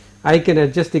fact, I can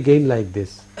adjust the gain like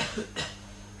this.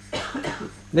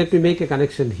 Let me make a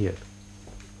connection here.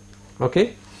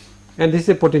 Okay, and this is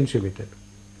a potentiometer.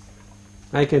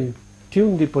 I can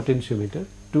tune the potentiometer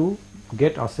to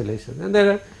get oscillation, and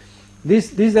there are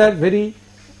these are very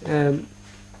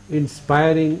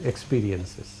inspiring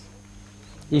experiences.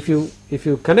 If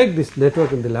you connect this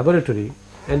network in the laboratory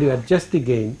and you adjust the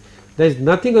gain, there is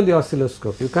nothing on the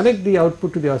oscilloscope. You connect the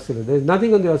output to the oscillator, there is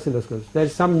nothing on the oscilloscope. There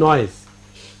is some noise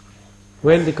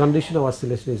when the condition of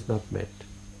oscillation is not met.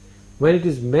 When it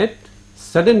is met,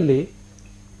 suddenly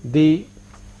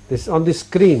this on the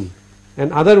screen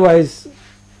an otherwise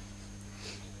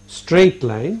straight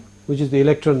line, which is the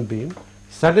electron beam,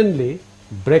 suddenly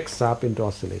breaks up into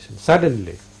oscillation.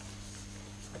 Suddenly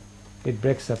it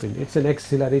breaks up in, it's an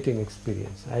exhilarating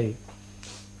experience.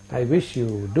 I wish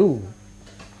you do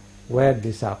wear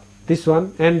this up, this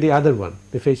one and the other one,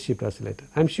 the phase shift oscillator.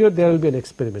 I am sure there will be an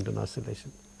experiment on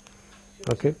oscillation.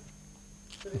 Okay.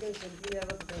 So we can simply have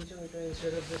a potentiometer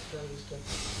instead of this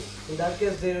transistor. In that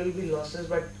case, there will be losses,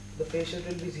 but the phase shift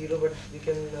will be 0, but we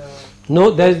can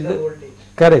no, there is the voltage.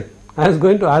 Correct. I was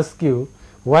going to ask you,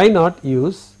 why not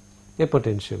use a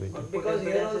potentiometer? Because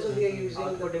here also we are using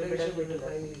the potentiometer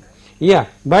finally. Yeah,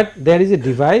 but there is a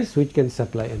device which can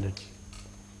supply energy.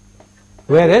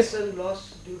 Whereas There is a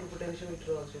loss due to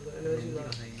potentiometer also, the energy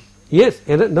loss. yes,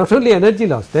 not only energy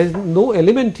loss, there is no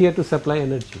element here to supply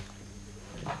energy.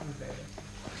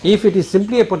 If it is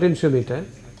simply a potentiometer,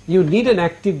 you need an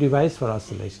active device for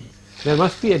oscillation. There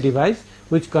must be a device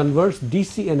which converts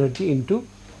DC energy into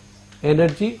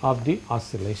energy of the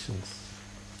oscillations.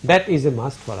 That is a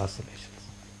must for oscillations.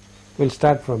 We will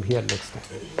start from here next time.